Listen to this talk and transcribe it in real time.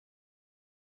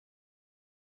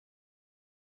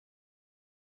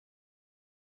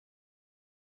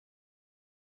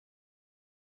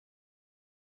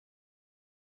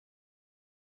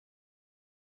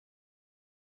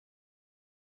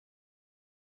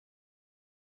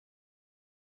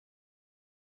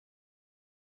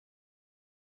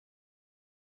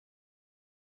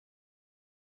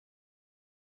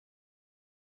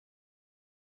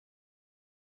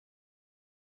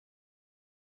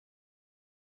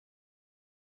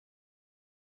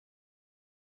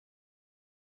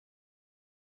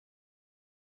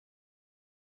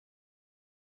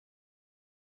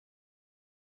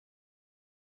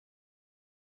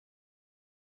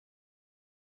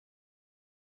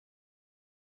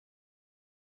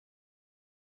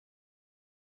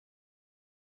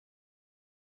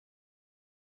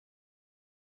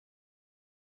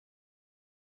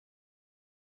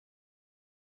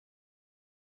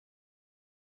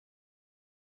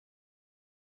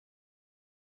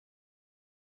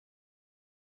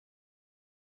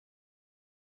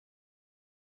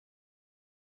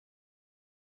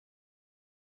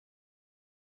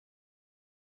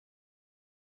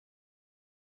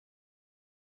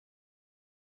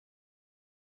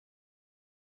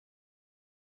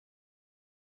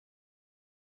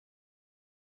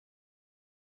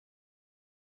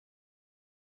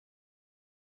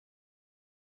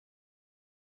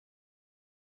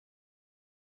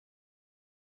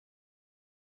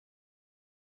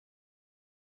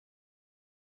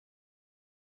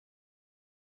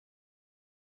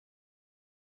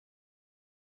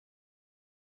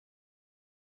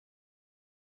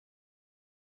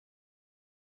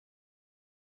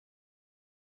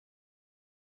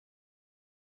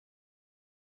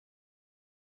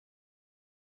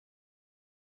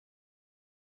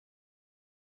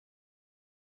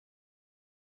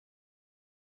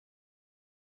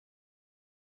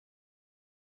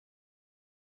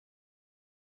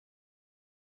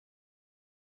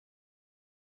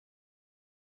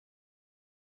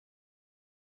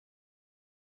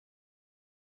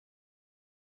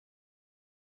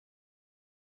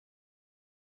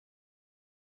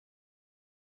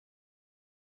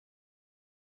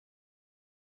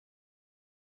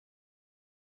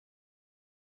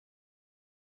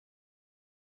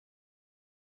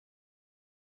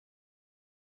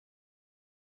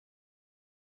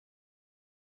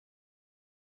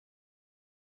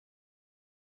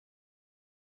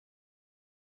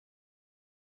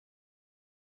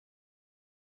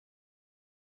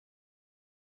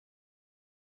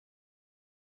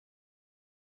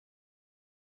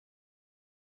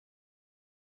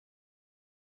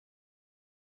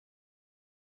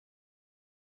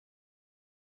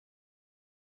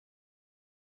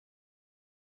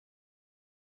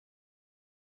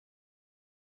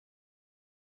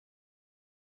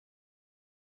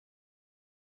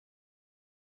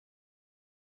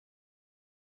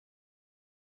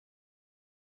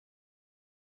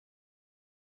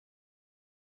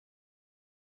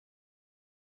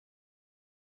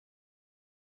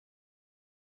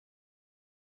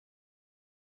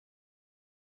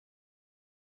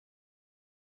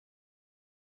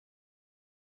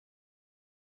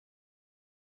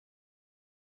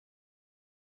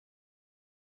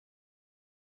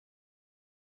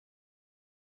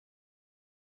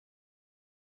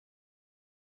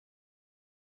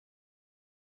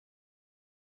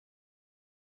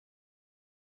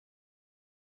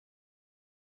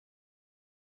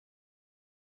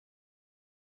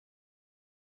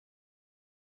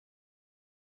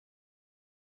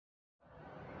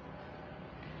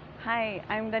Hi,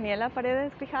 I'm Daniela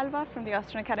Paredes Grijalva from the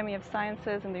Austrian Academy of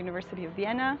Sciences and the University of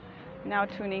Vienna. Now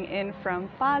tuning in from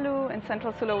Palu in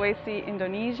central Sulawesi,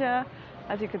 Indonesia.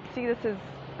 As you can see,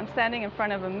 I'm standing in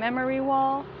front of a memory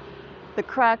wall. The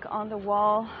crack on the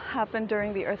wall happened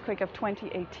during the earthquake of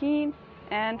 2018,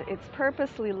 and it's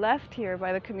purposely left here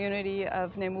by the community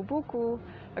of Nemubuku,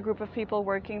 a group of people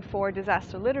working for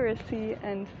disaster literacy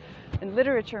and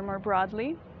literature more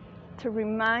broadly, to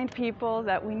remind people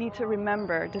that we need to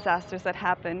remember disasters that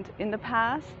happened in the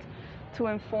past to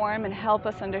inform and help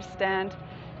us understand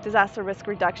disaster risk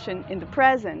reduction in the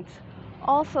present.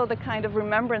 Also, the kind of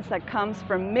remembrance that comes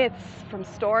from myths, from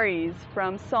stories,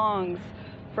 from songs,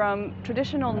 from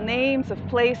traditional names of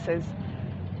places.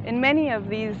 In many of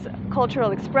these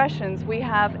cultural expressions, we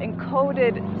have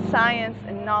encoded science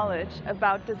and knowledge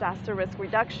about disaster risk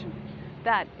reduction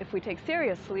that, if we take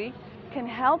seriously, can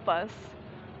help us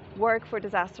work for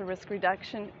disaster risk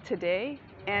reduction today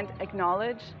and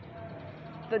acknowledge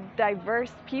the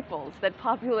diverse peoples that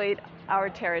populate our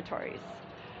territories.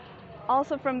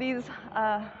 Also from these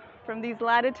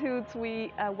latitudes,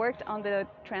 we worked on the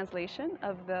translation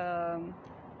of the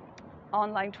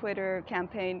online Twitter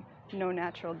campaign, No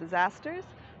Natural Disasters.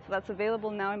 So that's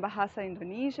available now in Bahasa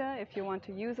Indonesia if you want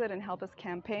to use it and help us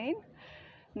campaign.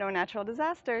 No natural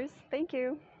disasters. Thank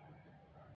you.